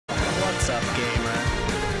What's up, gamer?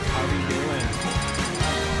 How are you doing?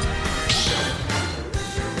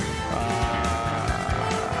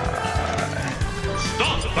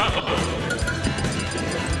 Start battle!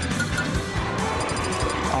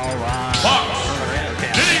 Alright.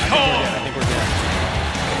 Okay, I think we're good.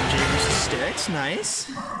 MJ versus Stixz, nice.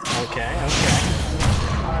 Okay.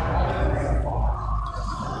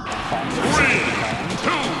 3,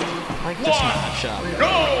 2, I like this matchup.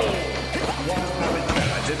 go!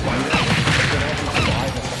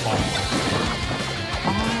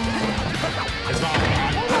 It's not.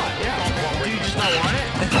 Yeah. Do you just not want it?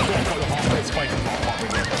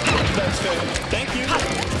 That's fair. Thank you.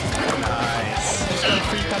 Nice. Just got a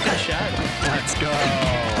free pepper shot. Let's go.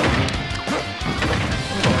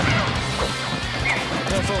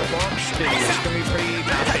 For a launch video, it's gonna be pretty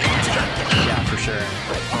fast-paced. Yeah, for sure.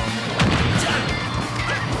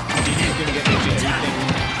 Diddy's gonna get everything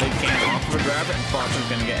they can off of a grabber, and Fox is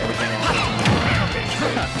gonna get everything off of a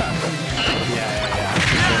Yeah.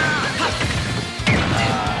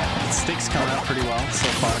 Stixz coming out pretty well so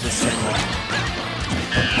far this segment.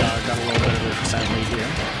 Got a little bit of a percent lead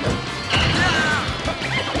here.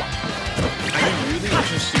 I'm really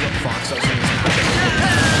interested to see what Fox does in this matchup.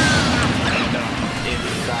 If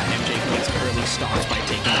MJ gets early stops by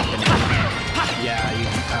taking up Banana. Yeah,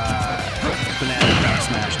 Banana Down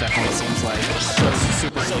Smash definitely seems like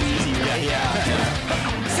super easy. Yeah.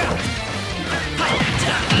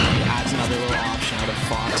 Adds another little option out of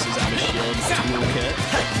Fox is out of shield toolkit.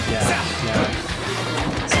 Yeah.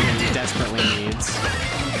 Something he desperately needs.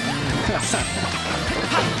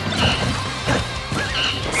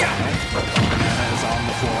 Banana is on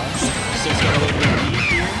the floor. Still got a little bit of lead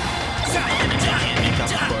here. And MJ can't make up,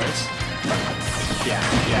 of course. Yeah,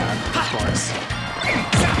 of course.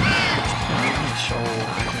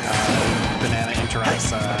 Banana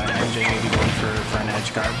interrupts MJ maybe going for an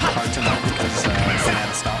edge guard. Hard to know because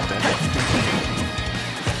Banana stopped it.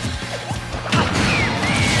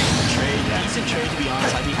 Decent trade, to be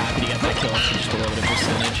honest. I'd be happy to get that kill for just a little bit of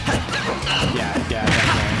percentage. Yeah,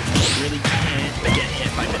 definitely. Really can't get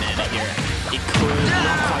hit by Banana here. It could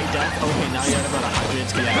not quite death. Okay, now you're at about 100.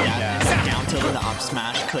 It's gonna down tilt and the up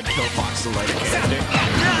smash could kill Fox, the lighter character.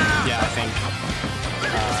 Yeah, I think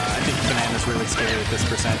Banana's really scary at this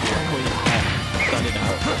percent here. Gun it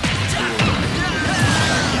out.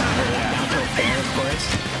 Down tilt fair, of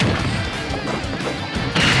course.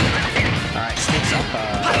 Alright, Stixz up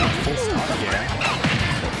full stop here.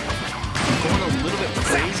 Going a little bit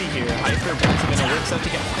crazy here. Hyper Bats gonna works out to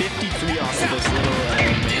get 53 off of this little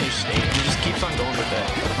managed state. He just keeps on going with it.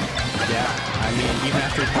 Yeah, I mean, even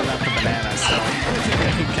after he pulled out the banana, so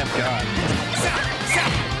he kept going.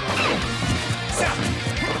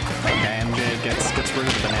 Okay, MJ gets rid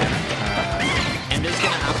of the banana. MJ's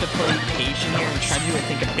gonna have to play patient here and try to do, I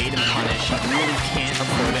think, a bait and punish. He really can't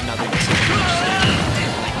afford another situation.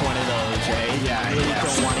 Like one of those, right? Yeah, you really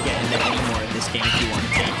don't want to get in there anymore in this game if you want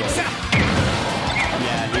to take it.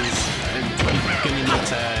 Yeah, he's gonna need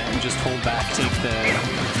to just hold back, take the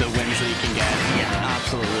wins that he can get. Yeah,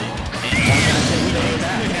 absolutely.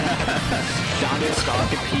 Down to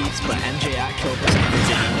stock at Pete's, but MJ at kill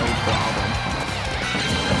percentage, no problem.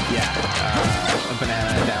 Yeah, a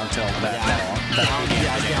banana down tilt. Down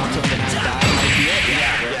tilt banana die might be it.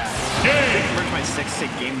 Yeah. First my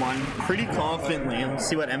 6-6 game 1 pretty confidently. Let's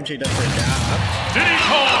see what MJ does for a dab. Diddy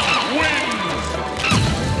Kong wins!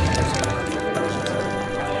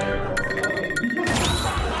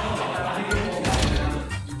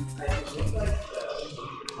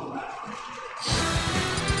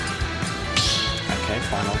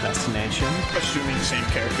 Final destination. Assuming same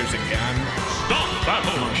characters again. Stop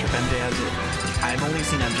battle! I'm not sure if MJ has it. I've only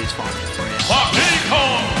seen MJ's font before, Diddy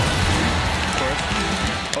Kong!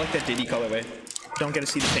 I like that Diddy colorway. Don't get to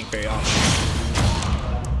see the pink very often.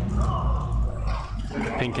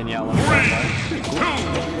 Pink and yellow. 3, 2,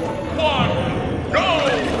 1, go!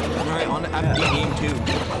 Alright, on to FD game 2.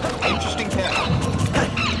 Interesting pick.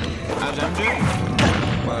 As MJ?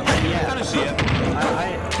 Well, yeah. Kind of see it.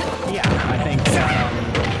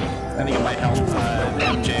 I think it might help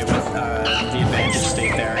MJ with the advantage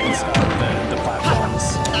state there instead of the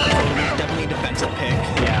platforms. Definitely a defensive pick.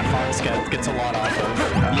 Yeah, Fox gets a lot off of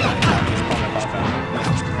his opponent off him.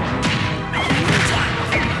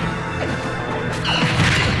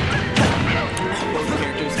 Both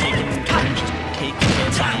characters taking turns, just take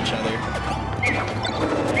hits on each other.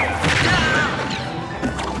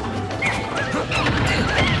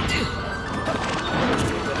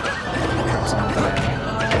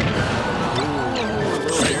 Ooh.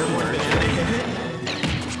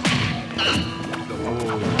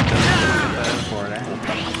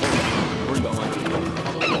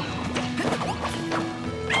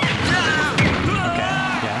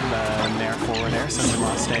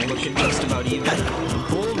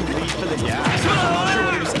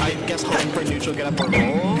 she'll get up a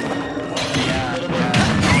roll. Yeah.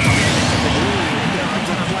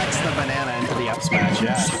 Deflects the banana into the up smash,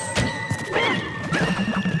 yeah.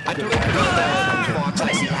 I totally forgot that Fox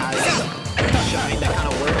actually has shine that kind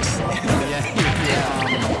of works. I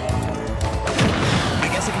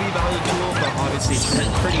guess it can be a valid tool, but obviously it's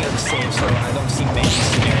pretty unsafe, so I don't see many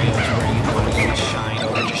scenarios where you want to use shine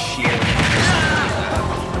over just shield.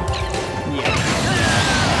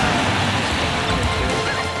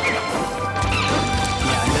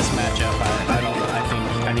 Yeah, in this matchup,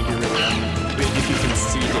 I think you really if you can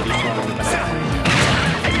see Diddy throwing the banana.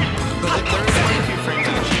 But there is quite a few frames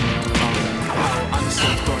actually how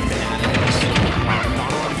unsafe throwing banana is. Not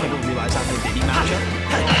a lot of people realize after the Diddy matchup.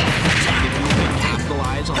 If you can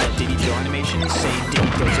capitalize on that Diddy throw animation, say Diddy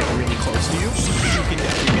throws it really close to you, you can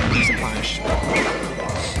definitely get a decent punish.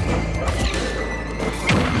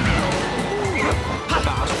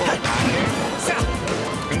 Fastball back here.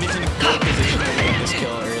 Gonna in a good position to get this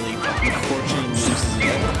kill early, but unfortunately loses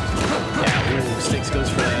it. Yeah, Stixz goes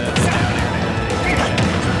for the down air.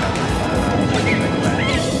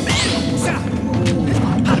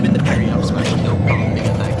 Had have been the parry up smash, no problem to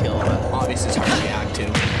get that kill, but obviously it's hard to react to.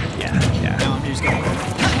 Yeah. Now I'm just gonna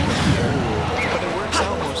but it works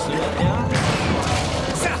out mostly, yeah.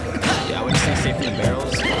 Yeah, I would stay safe from the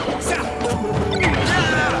barrels.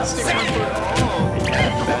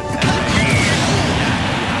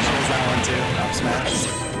 That one too. Up smash.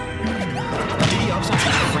 Diddy up smash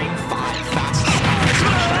is frame 5 fastest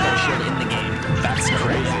smash shield in the game. That's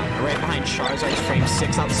crazy. Yeah, right behind Charizard's frame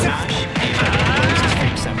 6 up smash, and is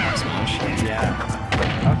frame 7 up smash. Yeah.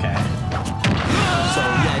 Okay. So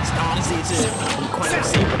yeah, it's honestly quite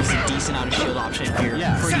unsafe, but it's a decent out of shield option if you're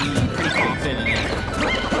pretty confident in it.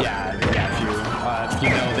 Yeah. If you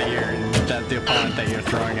know that the opponent that you're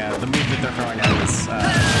throwing at, the move that they're throwing at is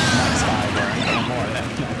 -5 or more, then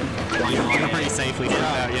you're pretty safely getting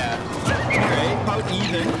out. Yeah. Right, about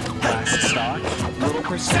even. Last stock. Little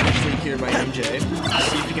percentage lead here by MJ.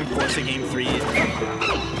 See if he can force a game 3.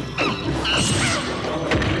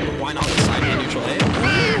 Why not decide a neutral A?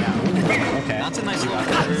 Okay. That's a nice little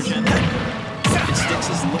conversion. And Stixz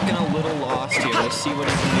is looking a little lost here. Let's see what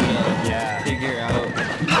he can do to figure out.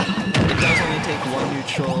 It does only take one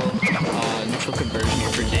neutral conversion here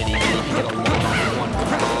for Diddy. He can get a lot of one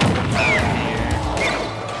grab here.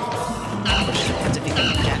 Which depends if he can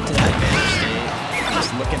get to that advantage state.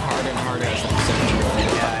 Just looking harder and harder as the percentage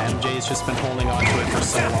grows. Yeah, MJ's just been holding on to it for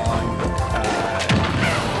so long.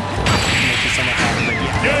 Making so much harder, but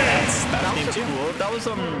that game too. Cool. That was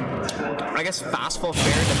I guess fastball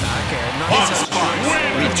fair in the back air.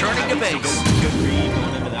 Returning to base. Good read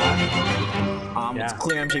going into that. It's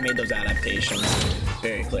clear MJ made those adaptations.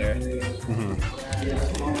 Very clear.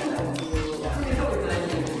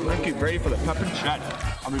 Thank you, ready for the pep and chat.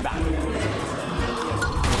 I'll be back.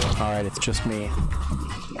 Alright, it's just me.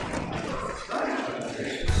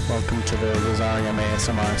 Welcome to the Rosario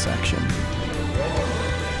ASMR section.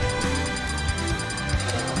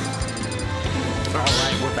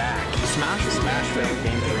 Alright, we're back. Smashville,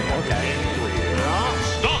 game 3. Okay.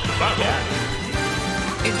 Stop battle.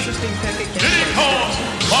 Interesting pick again. Diddy Kong!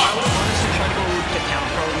 I would honestly try to go with the count,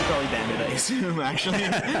 probably Bandit, I assume, actually.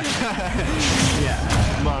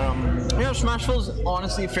 But, Smashville's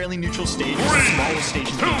honestly a fairly neutral stage. It's the smallest stage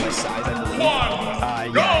in the game by size, I believe.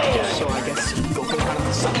 So I guess go for kind of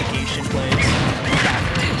the suffocation plays.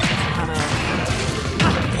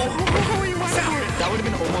 That would have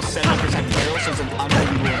been almost 70% barrel, so it's an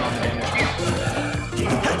unbelievable amount of damage.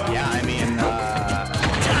 Yeah, I mean,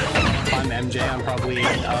 if I'm MJ, I'm probably a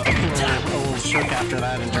little shook after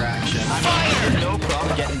that interaction. I mean, no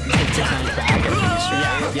problem getting 600 back at least,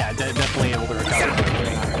 right? Yeah, definitely able to recover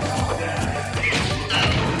quickly.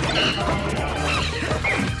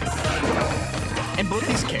 And both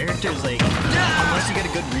these characters, like, unless you get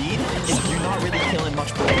a good read, you're not really killing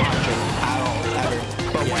much below 100 at all, ever.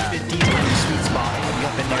 But 150 is kind of the sweet spot. You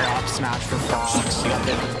got the nair up smash for Fox, you got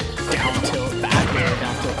the down tilt back air,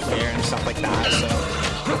 down tilt player, and stuff like that, so.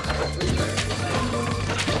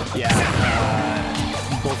 Yeah,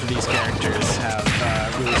 both of these characters have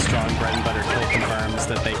really strong bread and butter kill confirms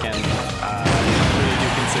that they can really do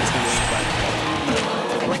consistently, but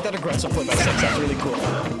I like that aggressive play by Stixz, that's really cool.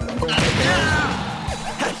 Going for the barrel.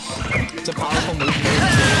 It's a powerful move here.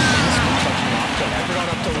 I forgot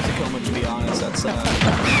up till was a kill move, to be honest. That's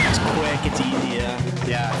it's quick, it's easy,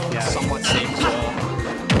 yeah. Somewhat safe as well.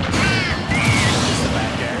 Just the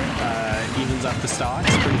back air evens up the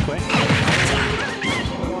stocks pretty quick.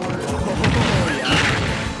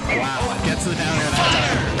 Wow, gets the down air that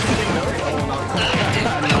time. No,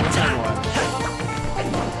 it's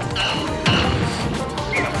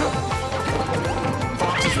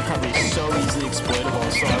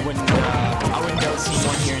I wouldn't doubt seeing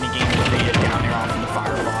one here in a game where they get down there off in the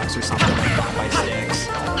Firefox or something like that by Stixz.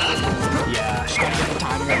 Yeah. Just gotta get the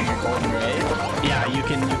timing right here, Golden, right? Yeah, you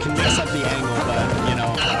can mix up the angle, but you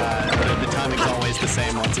know, the timing's always the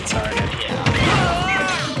same once it started. Yeah.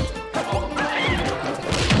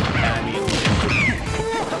 I mean,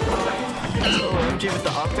 So MJ with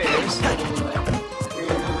the up airs.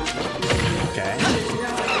 okay.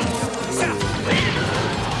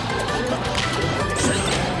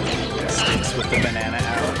 Stixz with the banana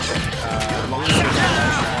out.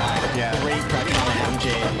 Yeah. Great pressure on MJ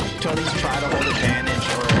to at least try to hold advantage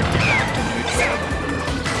or get back to neutral.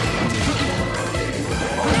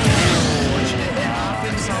 Which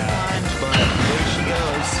happens sometimes, but there she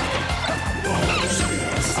goes.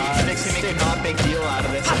 Stixz can make a not big deal out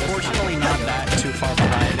of this. Unfortunately, not that too far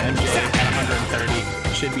behind. MJ at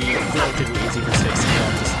 130 should be relatively easy for Stixz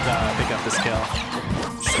to pick up this kill.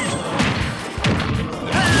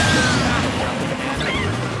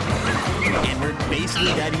 And we're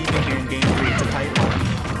basically that even here in game 3. It's a tight one.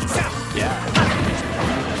 Yeah.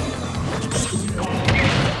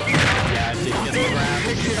 Yeah, did he get the grab?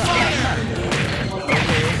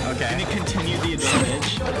 Okay. Gonna continue the advantage.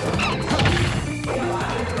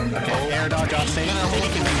 Okay, air dodge off stage. I think he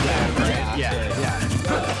can do that, right? Yeah.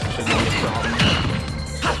 Shouldn't be a problem.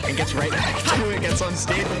 And gets right back to it. Gets on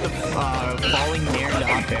stage with the falling near to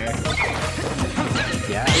up air.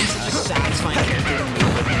 Yeah. He's such a satisfying character to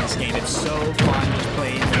move with in this game. It's so fun just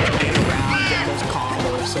playing around, getting those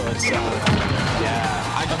combos. So it's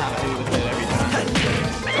Yeah. I don't have to do with it every time.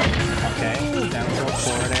 Okay, down tilt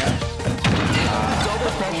forward air.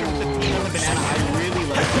 Double pressure with the beat on the banana. I really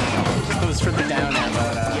like that. It was for the down air,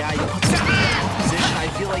 but Yeah, you put something in that position. I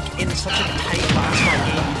feel like in such a tight last round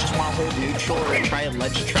game, you just want to hold neutral or try a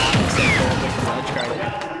ledge trap instead of go away from ledge guard.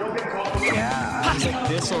 yeah. Things like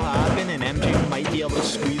this will happen, and MJ might be able to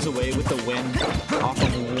squeeze away with the win off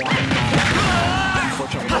of one.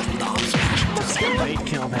 Unfortunately, just not smash. Great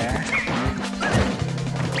kill there.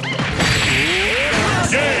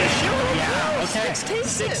 Yeah, okay.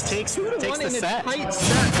 Stixz takes the set. tight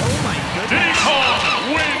set. Oh my goodness.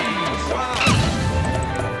 Diddy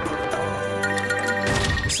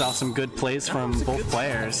wins. Saw some good plays from both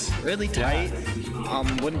players. Really tight.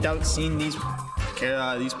 Wouldn't doubt seeing these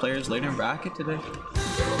players later in bracket today.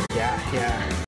 Yeah.